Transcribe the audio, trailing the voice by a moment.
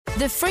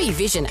The free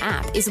Vision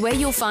app is where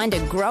you'll find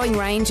a growing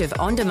range of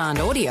on-demand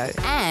audio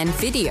and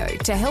video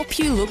to help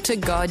you look to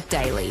God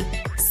daily.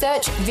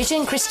 Search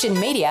Vision Christian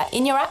Media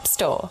in your app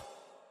store.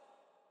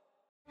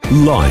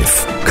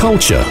 Life,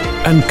 culture,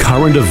 and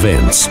current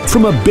events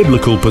from a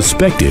biblical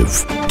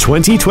perspective.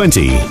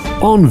 2020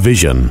 on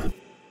Vision.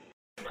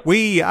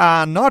 We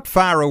are not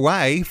far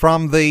away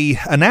from the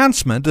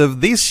announcement of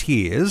this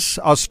year's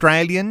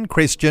Australian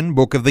Christian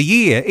Book of the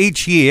Year.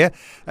 Each year,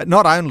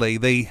 not only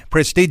the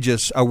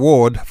prestigious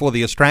award for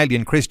the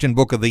Australian Christian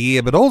Book of the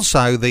Year, but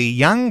also the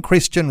Young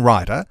Christian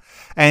Writer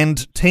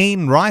and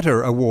Teen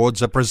Writer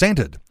Awards are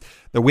presented.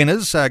 The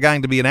winners are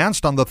going to be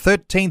announced on the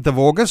 13th of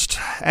August,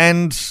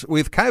 and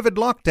with COVID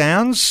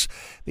lockdowns,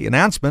 the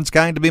announcement's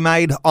going to be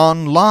made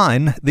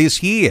online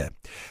this year.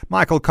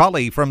 Michael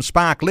Collie from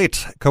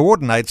Sparklit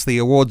coordinates the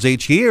awards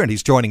each year, and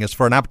he's joining us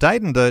for an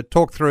update and to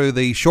talk through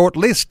the short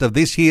list of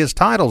this year's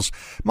titles.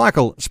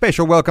 Michael,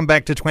 special welcome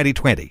back to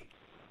 2020.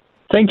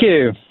 Thank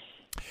you.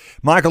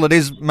 Michael, it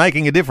is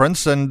making a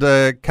difference, and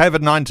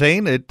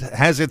COVID-19, it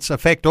has its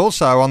effect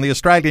also on the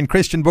Australian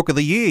Christian Book of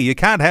the Year. You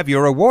can't have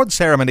your award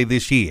ceremony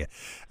this year,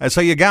 so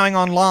you're going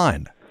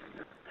online.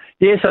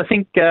 Yes, I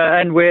think,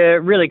 and we're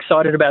really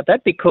excited about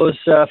that because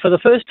for the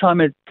first time,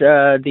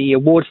 the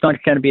award's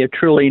not going to be a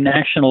truly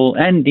national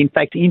and, in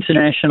fact,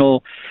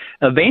 international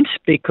event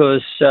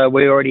because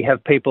we already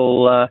have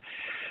people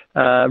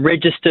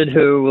registered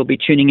who will be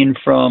tuning in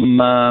from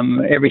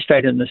every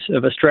state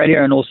of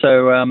Australia and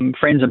also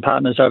friends and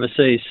partners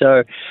overseas.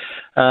 So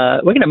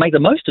we're going to make the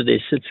most of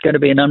this. It's going to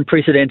be an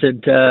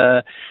unprecedented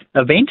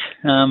event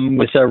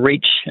with a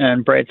reach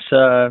and breadth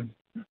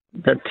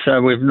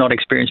that we've not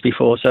experienced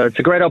before. So it's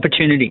a great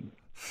opportunity.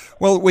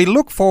 Well, we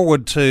look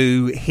forward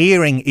to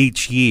hearing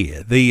each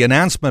year the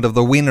announcement of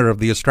the winner of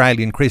the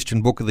Australian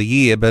Christian Book of the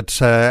Year,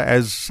 but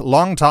as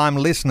long-time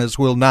listeners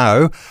will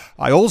know,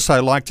 I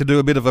also like to do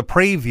a bit of a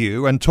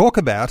preview and talk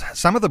about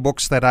some of the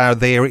books that are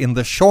there in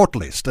the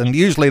shortlist, and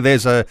usually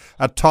there's a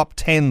top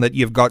 10 that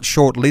you've got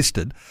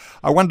shortlisted.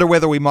 I wonder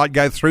whether we might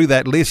go through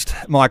that list,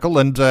 Michael,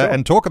 and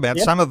talk about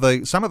some of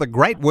the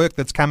great work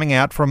that's coming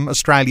out from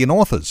Australian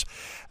authors.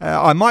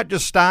 I might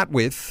just start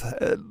with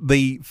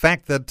the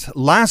fact that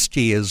last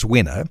year's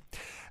winner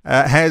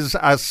has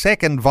a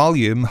second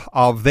volume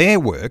of their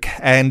work,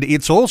 and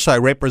it's also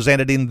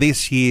represented in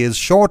this year's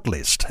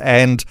shortlist.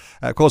 And,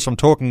 of course, I'm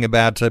talking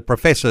about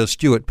Professor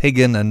Stuart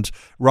Piggin and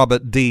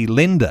Robert D.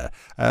 Linder.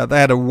 They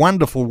had a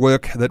wonderful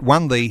work that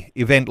won the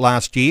event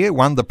last year,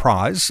 won the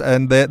prize,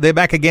 and they're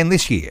back again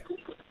this year.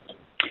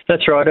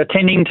 That's right,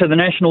 attending to the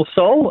National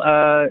Soul,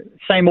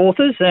 same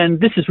authors, and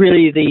this is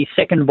really the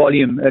second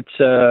volume. It's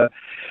a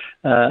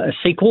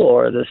sequel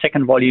or the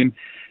second volume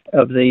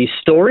of the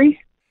story,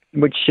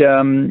 which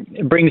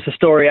brings the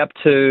story up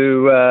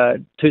to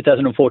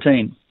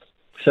 2014.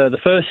 So the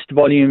first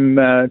volume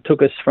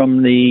took us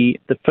from the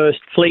First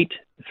Fleet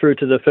through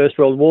to the First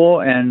World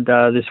War, and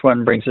this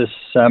one brings us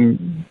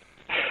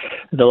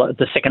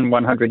the second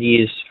 100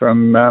 years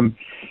from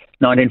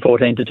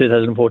 1914 to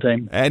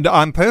 2014. And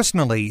I'm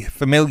personally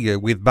familiar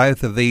with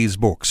both of these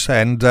books,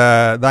 and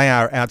they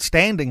are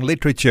outstanding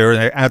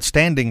literature,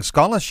 outstanding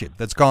scholarship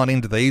that's gone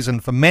into these,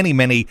 and for many,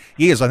 many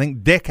years, I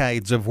think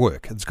decades of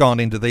work has gone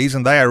into these,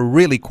 and they are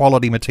really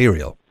quality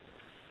material.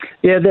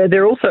 Yeah,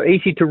 they're also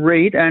easy to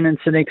read, and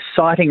it's an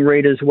exciting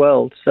read as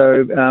well.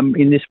 So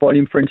in this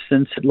volume, for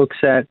instance, it looks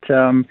at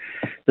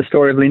the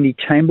story of Lindy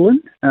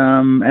Chamberlain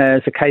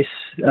as a case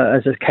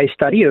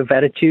study of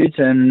attitudes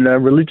and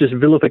religious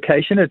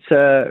vilification. It's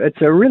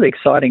a really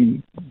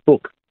exciting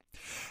book.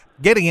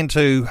 Getting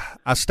into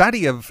a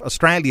study of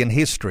Australian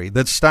history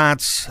that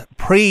starts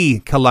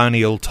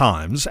pre-colonial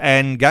times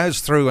and goes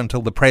through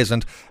until the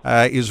present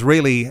is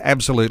really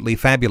absolutely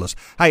fabulous.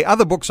 Hey,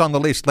 other books on the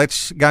list,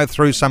 let's go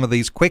through some of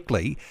these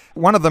quickly.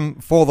 One of them,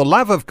 For the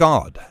Love of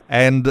God,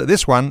 and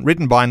this one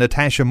written by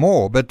Natasha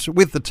Moore, but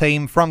with the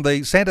team from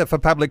the Centre for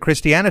Public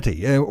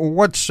Christianity.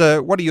 What's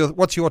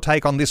your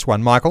take on this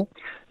one, Michael?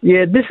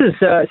 Yeah, this is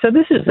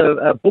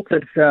a book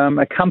that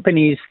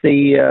accompanies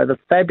the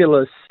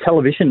fabulous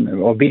television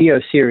or video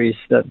series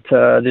that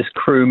this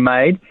crew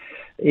made.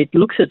 It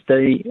looks at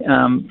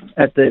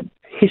the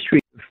history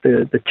of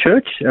the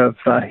church, of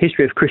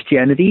history of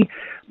Christianity,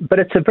 but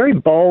it's a very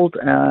bold.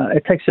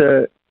 It's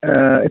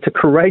a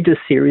courageous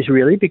series,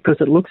 really, because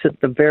it looks at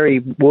the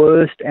very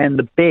worst and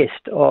the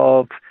best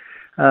of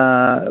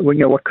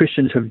what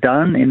Christians have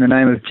done in the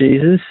name of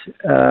Jesus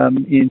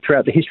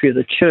throughout the history of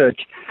the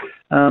church.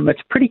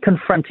 It's pretty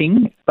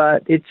confronting,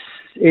 but it's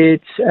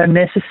a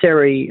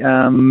necessary,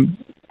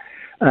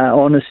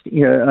 honest,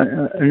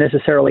 a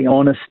necessarily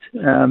honest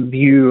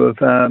view of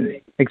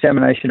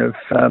examination of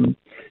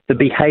the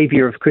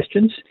behaviour of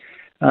Christians.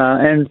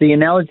 And the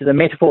analogy, the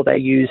metaphor they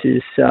use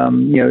is,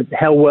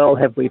 how well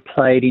have we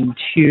played in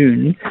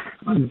tune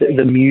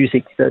the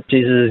music that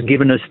Jesus has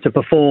given us to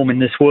perform in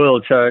this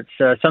world? So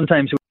it's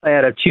sometimes we play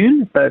out of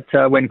tune, but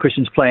when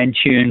Christians play in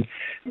tune,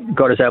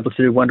 God is able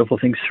to do wonderful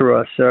things through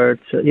us. So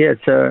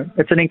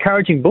it's an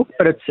encouraging book,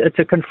 but it's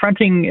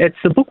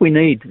a book we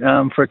need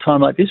for a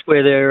time like this,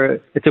 where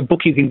it's a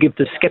book you can give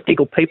to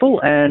skeptical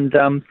people, and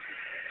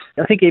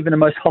I think even the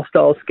most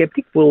hostile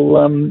skeptic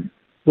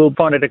will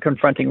find it a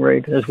confronting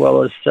read, as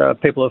well as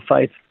people of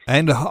faith.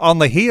 And on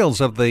the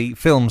heels of the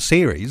film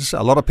series,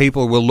 a lot of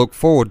people will look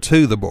forward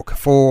to the book,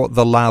 For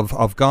the Love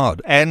of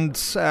God. And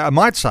I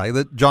might say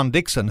that John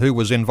Dixon, who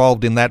was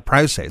involved in that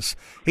process,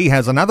 he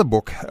has another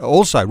book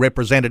also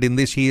represented in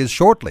this year's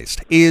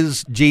shortlist,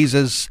 Is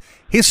Jesus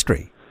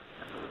History?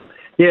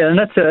 Yeah, and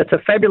it's a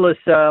fabulous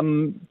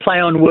play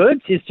on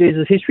words, Is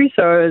Jesus History?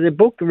 So the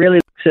book really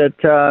looks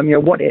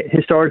at what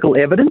historical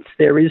evidence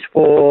there is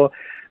for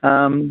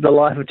the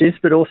life of Jesus,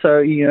 but also,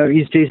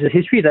 is Jesus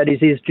history? That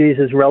is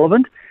Jesus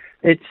relevant?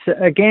 It's,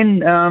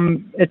 again,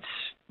 it's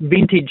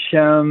vintage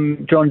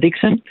John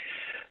Dixon.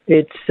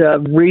 It's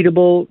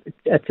readable.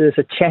 It's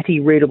a chatty,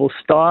 readable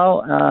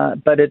style,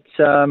 but it's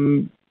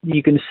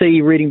you can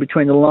see, reading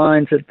between the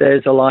lines, that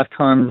there's a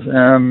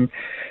lifetime's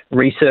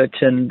research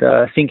and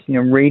thinking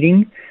and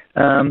reading.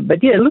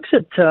 But yeah, it looks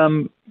at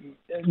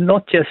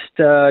not just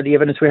the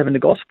evidence we have in the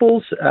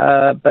Gospels,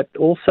 but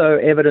also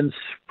evidence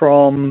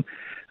from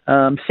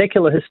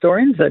secular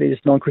historians, that is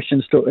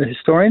non-Christian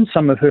historians,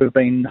 some of who have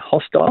been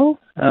hostile,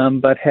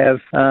 but have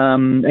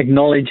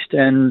acknowledged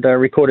and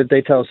recorded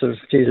details of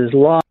Jesus'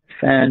 life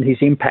and his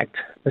impact,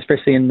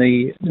 especially in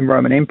the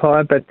Roman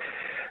Empire. But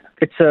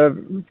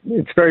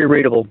it's very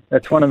readable.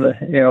 It's one of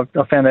the,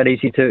 I found that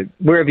easy to,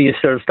 wherever you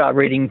sort of start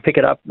reading, pick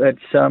it up.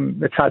 It's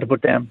hard to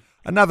put down.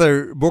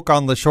 Another book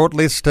on the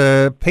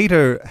shortlist,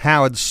 Peter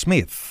Howard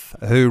Smith,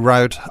 who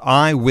wrote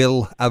I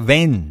Will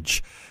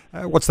Avenge.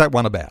 What's that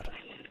one about?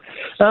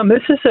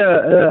 This is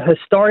a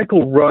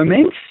historical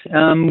romance,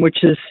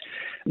 which is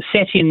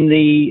set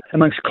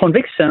amongst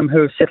convicts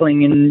who are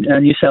settling in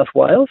New South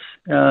Wales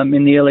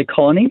in the early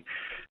colony.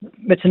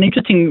 It's an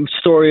interesting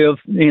story of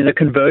the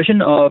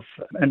conversion of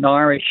an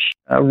Irish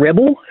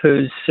rebel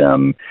who's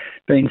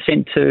been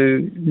sent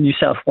to New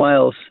South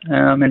Wales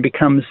and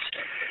becomes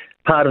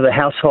part of the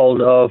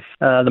household of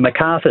the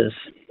MacArthurs.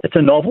 It's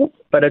a novel,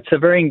 but it's a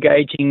very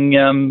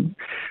engaging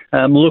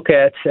look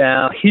at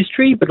our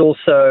history, but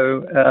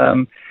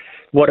also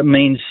what it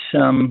means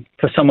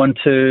for someone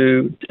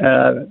to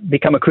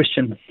become a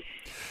Christian.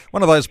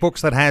 One of those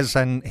books that has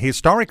an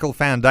historical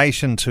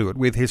foundation to it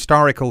with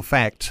historical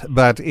fact,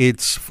 but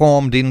it's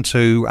formed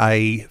into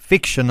a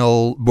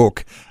fictional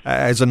book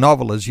as a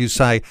novel, as you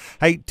say.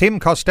 Hey, Tim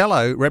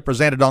Costello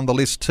represented on the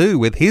list too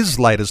with his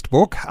latest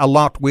book, A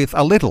Lot with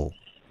a Little.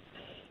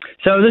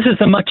 So this is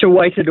a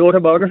much-awaited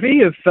autobiography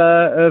of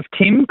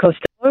Tim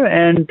Costello,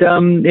 and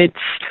it's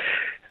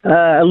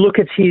a look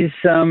at his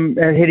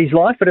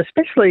life, but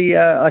especially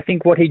I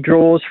think what he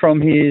draws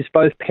from his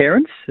both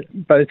parents.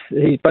 Both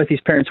his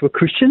parents were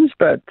Christians,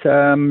 but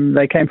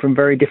they came from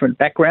very different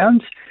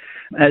backgrounds.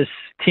 As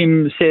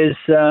Tim says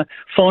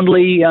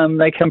fondly,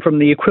 they come from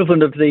the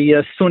equivalent of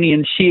the Sunni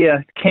and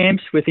Shia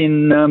camps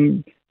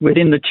within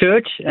the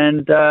church,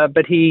 and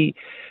but he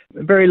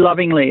very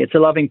lovingly, it's a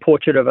loving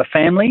portrait of a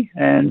family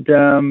and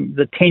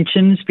the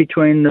tensions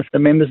between the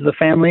members of the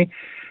family.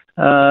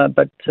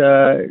 But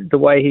the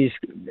way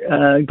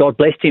God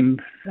blessed him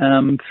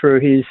through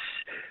his,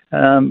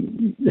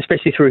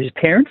 especially through his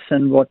parents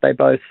and what they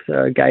both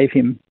gave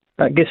him.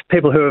 I guess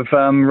people who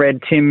have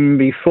read Tim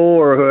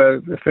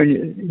before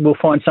will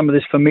find some of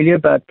this familiar,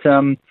 but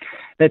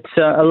it's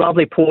a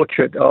lovely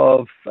portrait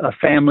of a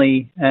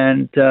family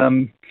and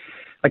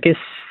I guess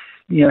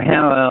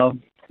how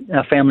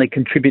our family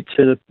contributes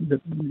to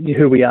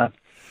who we are.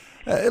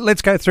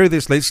 Let's go through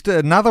this list.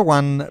 Another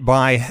one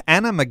by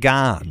Anna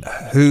McGahn,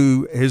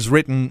 who has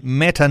written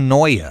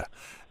metanoia.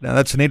 Now,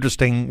 that's an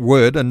interesting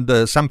word,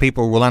 and some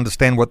people will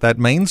understand what that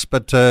means,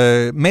 but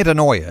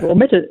metanoia. Well,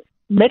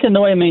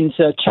 metanoia means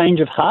change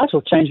of heart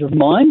or change of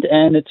mind,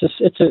 and it's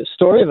a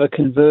story of a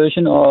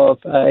conversion of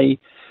a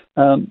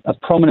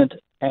prominent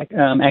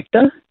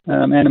actor.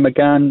 Anna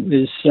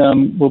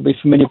McGahn will be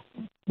familiar.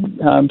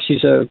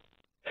 She's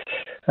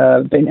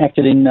been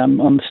acted in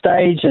on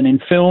stage and in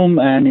film,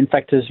 and in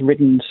fact has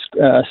written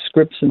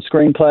scripts and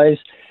screenplays.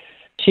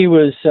 She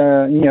was,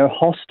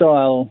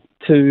 hostile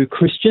to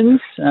Christians,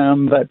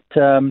 but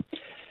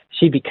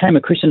she became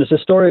a Christian. It's a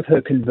story of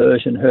her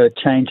conversion, her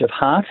change of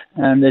heart,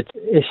 and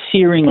it's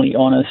searingly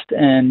honest.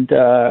 And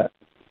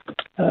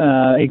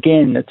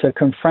again, it's a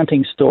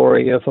confronting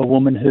story of a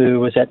woman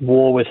who was at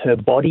war with her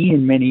body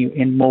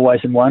in more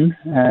ways than one,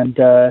 and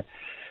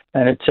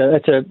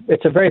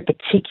it's a very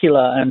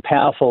particular and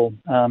powerful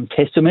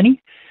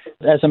testimony.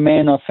 As a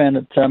man, I found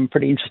it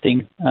pretty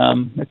interesting.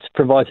 It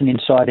provides an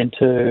insight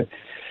into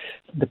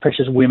the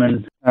pressures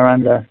women are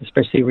under,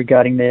 especially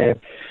regarding their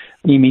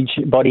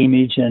body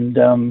image, and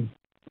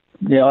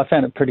I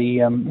found it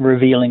pretty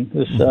revealing.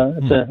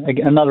 It's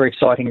another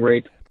exciting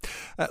read.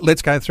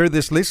 Let's go through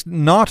this list.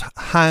 Not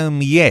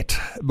Home Yet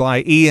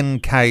by Ian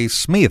K.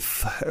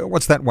 Smith.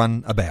 What's that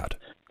one about?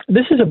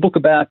 This is a book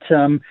about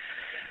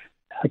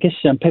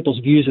people's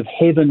views of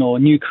heaven or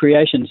new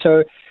creation.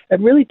 So it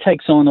really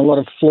takes on a lot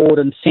of flawed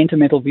and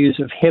sentimental views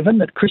of heaven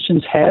that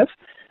Christians have,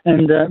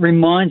 and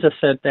reminds us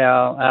that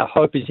our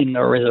hope is in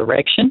the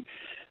resurrection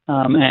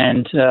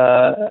and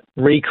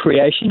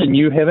recreation, a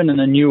new heaven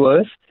and a new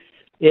earth.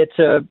 It's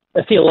a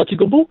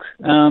theological book.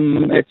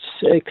 It's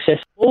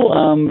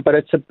accessible, but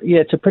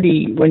it's a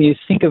pretty, when you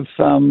think of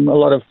a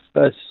lot of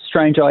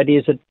strange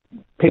ideas that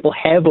people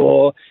have,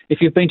 or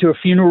if you've been to a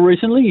funeral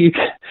recently,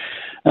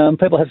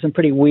 people have some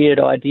pretty weird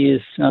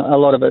ideas. A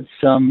lot of it's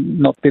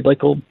not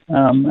biblical,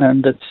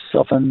 and it's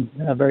often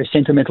a very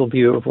sentimental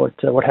view of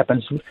what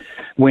happens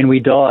when we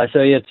die. So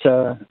it's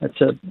a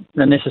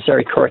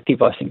necessary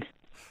corrective, I think.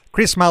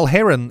 Chris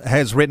Mulheron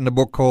has written a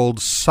book called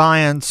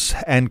Science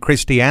and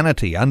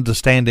Christianity,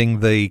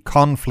 Understanding the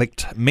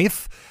Conflict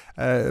Myth.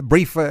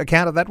 Brief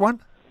account of that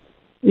one?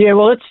 Yeah,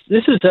 well,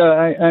 this is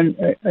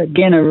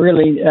again a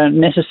really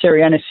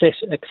necessary and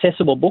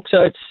accessible book.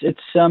 So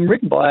it's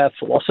written by a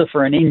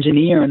philosopher, an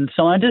engineer, and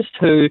scientist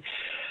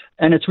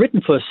and it's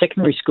written for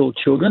secondary school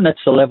children.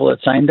 That's the level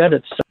it's aimed at.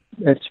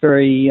 It's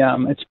very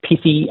it's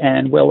pithy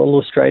and well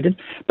illustrated,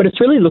 but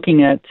it's really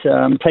looking at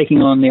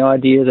taking on the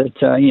idea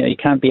that you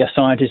can't be a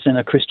scientist and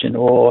a Christian,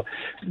 or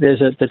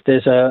there's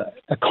a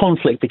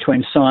conflict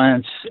between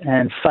science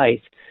and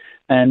faith.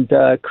 And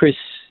Chris,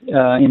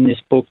 in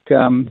this book,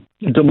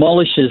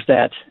 demolishes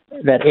that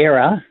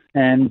error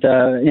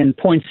and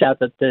points out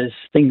that there's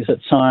things that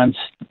science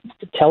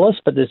tell us,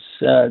 but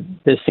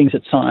there's things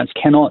that science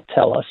cannot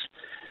tell us.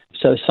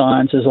 So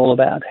science is all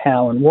about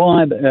how and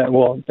why,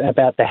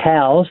 about the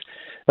hows,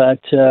 but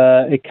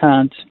it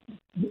can't,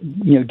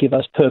 give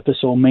us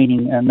purpose or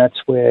meaning, and that's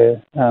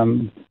where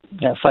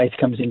faith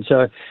comes in.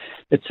 So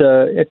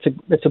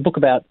it's a book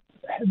about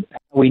how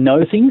we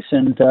know things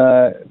and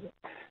how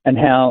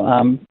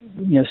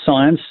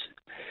science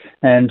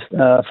and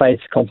faith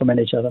complement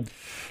each other.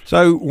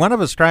 So one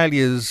of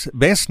Australia's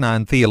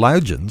best-known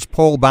theologians,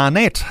 Paul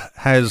Barnett,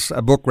 has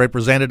a book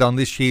represented on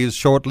this year's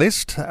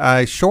Shortlist,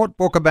 a short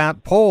book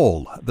about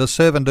Paul, the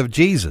servant of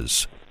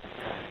Jesus.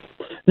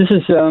 This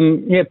is,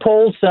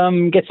 Paul's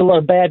gets a lot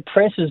of bad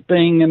press as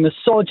being a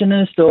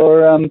misogynist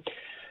or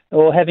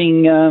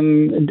having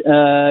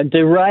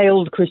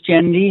derailed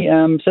Christianity.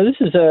 So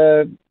this is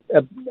a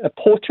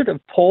portrait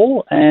of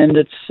Paul, and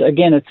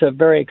it's a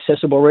very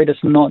accessible read.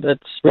 It's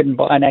written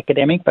by an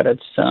academic, but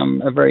it's a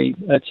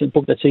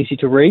book that's easy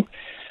to read,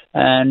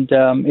 and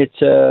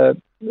it's a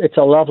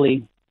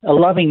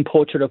loving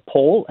portrait of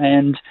Paul,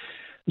 and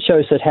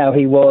shows that how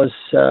he was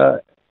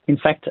in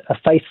fact a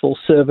faithful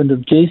servant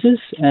of Jesus,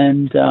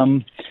 and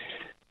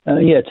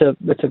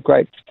it's a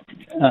great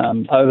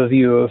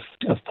overview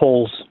of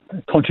Paul's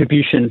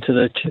contribution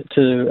to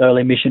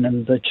early mission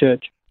and the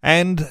church.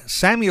 And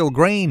Samuel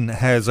Green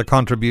has a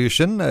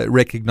contribution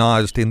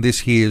recognised in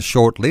this year's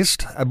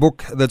Shortlist, a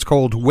book that's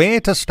called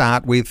Where to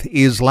Start with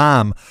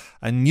Islam,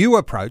 a new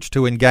approach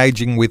to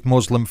engaging with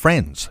Muslim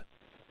friends.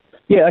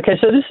 Yeah, okay,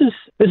 so this is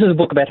a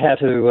book about how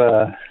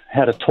to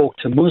talk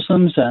to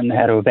Muslims and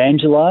how to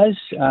evangelise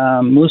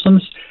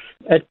Muslims.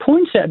 It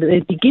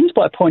begins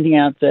by pointing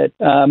out that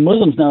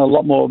Muslims know a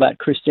lot more about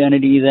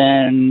Christianity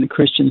than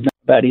Christians know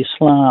about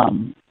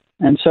Islam.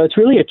 And so it's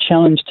really a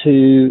challenge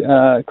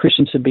to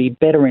Christians to be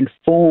better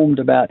informed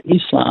about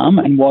Islam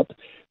and what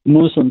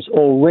Muslims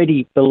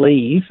already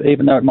believe,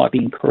 even though it might be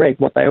incorrect,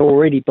 what they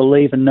already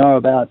believe and know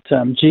about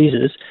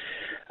Jesus,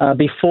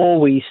 before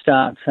we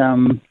start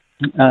a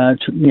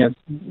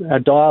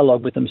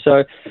dialogue with them.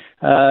 So,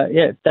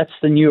 that's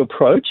the new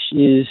approach,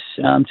 is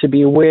to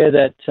be aware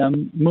that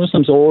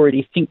Muslims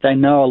already think they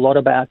know a lot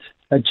about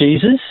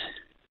Jesus,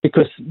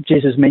 because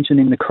Jesus is mentioned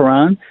in the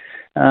Quran.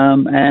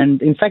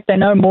 And in fact, they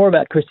know more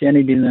about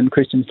Christianity than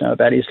Christians know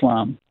about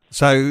Islam.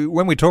 So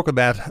when we talk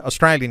about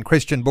Australian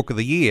Christian Book of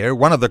the Year,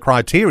 one of the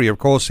criteria, of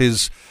course,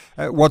 is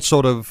what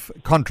sort of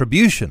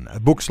contribution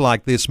books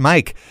like this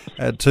make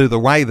to the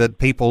way that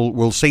people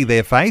will see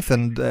their faith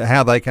and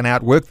how they can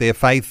outwork their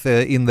faith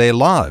in their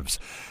lives.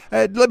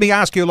 Let me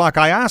ask you, like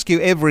I ask you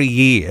every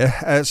year,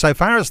 so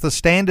far as the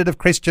standard of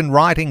Christian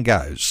writing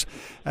goes,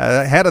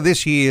 how do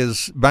this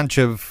year's bunch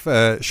of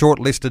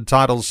shortlisted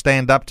titles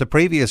stand up to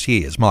previous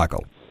years,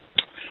 Michael?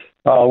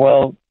 Oh,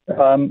 well,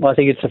 I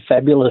think it's a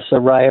fabulous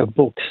array of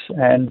books,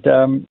 and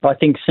I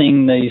think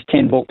seeing these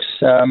 10 books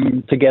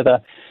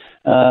together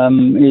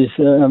is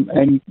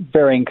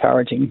very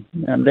encouraging.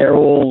 They're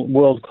all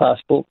world-class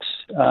books,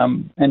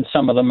 and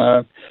some of them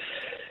are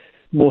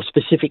more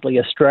specifically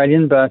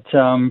Australian, but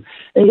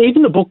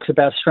even the books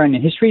about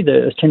Australian history,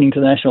 the Attending to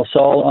the National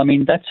Soul, I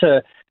mean, that's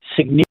a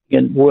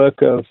significant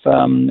work of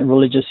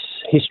religious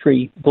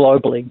history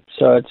globally.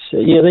 So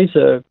these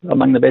are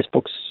among the best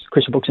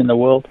Christian books in the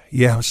world.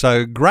 Yeah,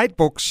 so great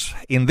books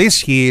in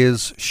this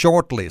year's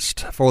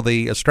shortlist for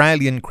the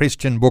Australian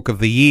Christian Book of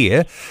the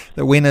Year.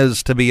 The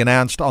winners to be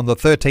announced on the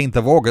 13th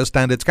of August,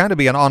 and it's going to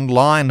be an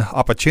online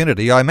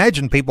opportunity. I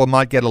imagine people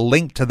might get a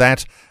link to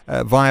that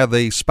via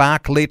the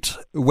Sparklit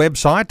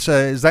website.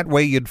 Is that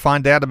where you'd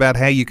find out about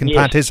how you can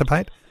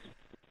participate?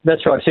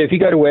 That's right. So if you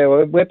go to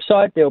our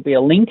website, there'll be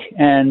a link,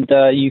 and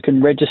you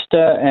can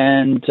register,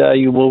 and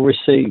you will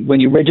receive, when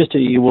you register,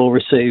 you will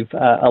receive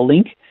a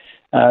link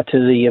to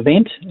the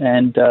event,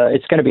 and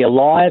it's going to be a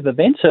live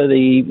event, so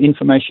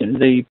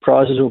the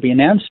prizes will be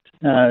announced,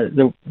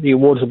 the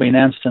awards will be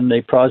announced, and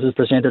the prizes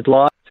presented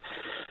live,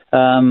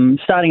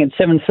 starting at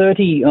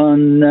 7:30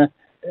 on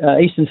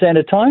Eastern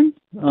Standard Time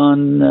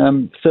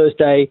on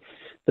Thursday,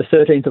 the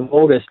 13th of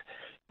August.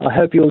 I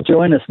hope you'll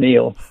join us,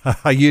 Neil.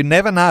 You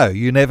never know.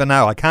 You never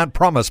know. I can't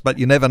promise, but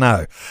you never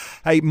know.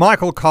 Hey,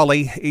 Michael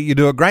Collie, you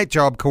do a great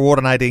job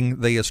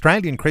coordinating the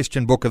Australian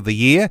Christian Book of the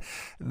Year.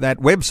 That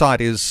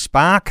website is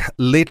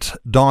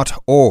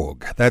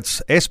sparklit.org.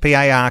 That's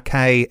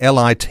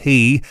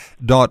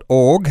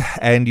sparklit.org,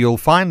 and you'll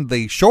find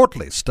the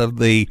shortlist of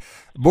the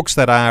books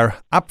that are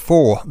up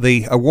for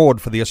the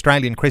award for the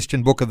Australian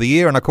Christian Book of the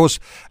Year. And of course,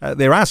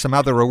 there are some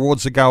other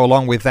awards that go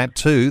along with that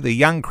too, the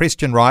Young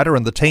Christian Writer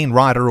and the Teen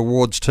Writer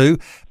Awards too.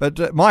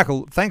 But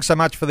Michael, thanks so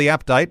much for the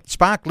update.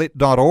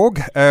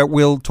 Sparklit.org.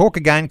 We'll talk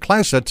again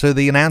closer to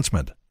the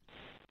announcement.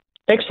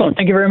 Excellent.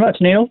 Thank you very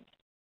much, Neil.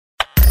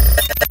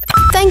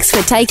 Thanks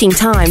for taking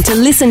time to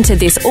listen to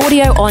this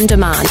audio on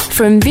demand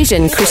from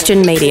Vision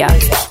Christian Media.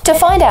 To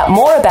find out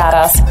more about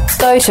us,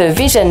 go to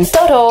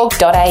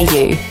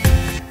vision.org.au.